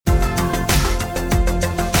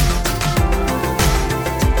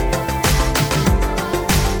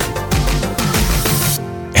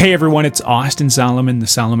Hey everyone, it's Austin Solomon, the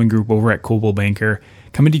Solomon Group over at Coldwell Banker,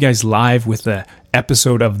 coming to you guys live with the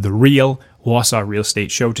episode of the Real Wausau Real Estate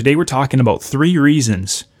Show. Today we're talking about 3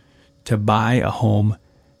 reasons to buy a home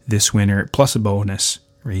this winter, plus a bonus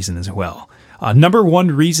reason as well. Number 1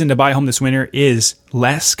 reason to buy a home this winter is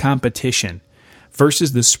less competition.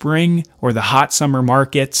 Versus the spring or the hot summer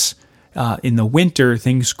markets, in the winter,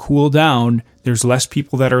 things cool down. There's less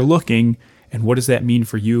people that are looking. And what does that mean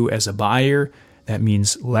for you as a buyer? That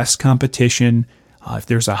means less competition. If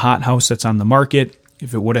there's a hot house that's on the market,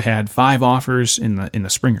 if it would have had 5 offers in the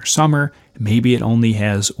spring or summer, maybe it only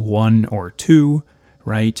has 1 or 2,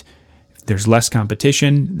 right? If there's less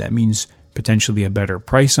competition, that means potentially a better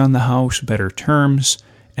price on the house, better terms,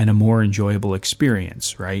 and a more enjoyable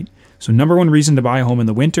experience, right? So number 1 reason to buy a home in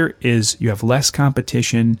the winter is you have less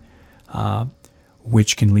competition,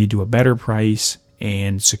 which can lead to a better price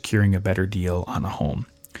and securing a better deal on a home.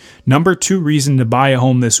 Number 2 reason to buy a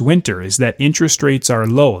home this winter is that interest rates are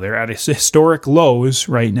low. They're at historic lows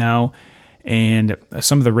right now, and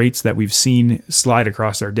some of the rates that we've seen slide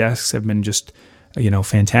across our desks have been just,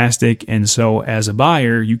 fantastic. And so as a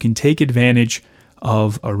buyer, you can take advantage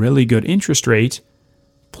of a really good interest rate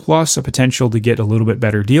plus a potential to get a little bit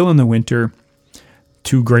better deal in the winter.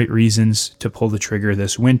 2 great reasons to pull the trigger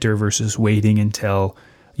this winter versus waiting until,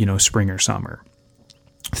 spring or summer.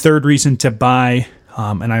 3rd reason to buy,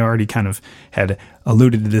 and I already kind of had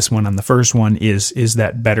alluded to this one on the first one, is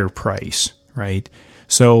that better price, right?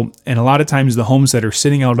 So, and a lot of times the homes that are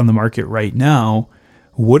sitting out on the market right now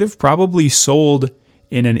would have probably sold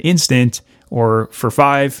in an instant or for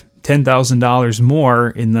 $5,000, $10,000 more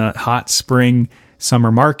in the hot spring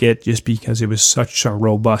summer market just because it was such a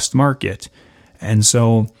robust market. And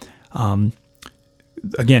so,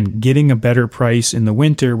 again, getting a better price in the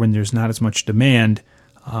winter when there's not as much demand,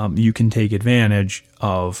 you can take advantage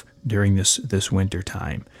of during this winter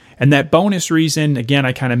time. And that bonus reason, again,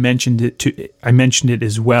 I kind of mentioned it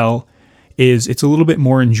as well, is it's a little bit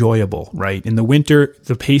more enjoyable, right? In the winter,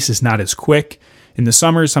 the pace is not as quick. In the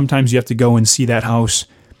summer, sometimes you have to go and see that house,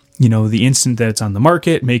 the instant that it's on the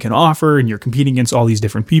market, make an offer, and you're competing against all these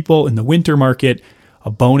different people. In the winter market,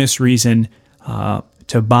 a bonus reason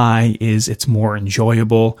to buy is it's more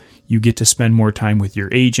enjoyable. You get to spend more time with your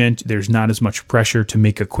agent. There's not as much pressure to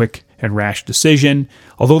make a quick and rash decision.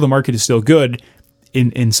 Although the market is still good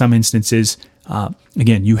in some instances,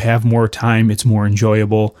 again, you have more time. It's more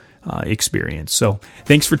enjoyable experience. So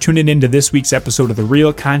thanks for tuning in to this week's episode of The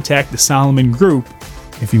Real. Contact the Solomon Group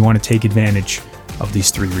if you want to take advantage of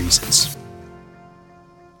these 3 reasons.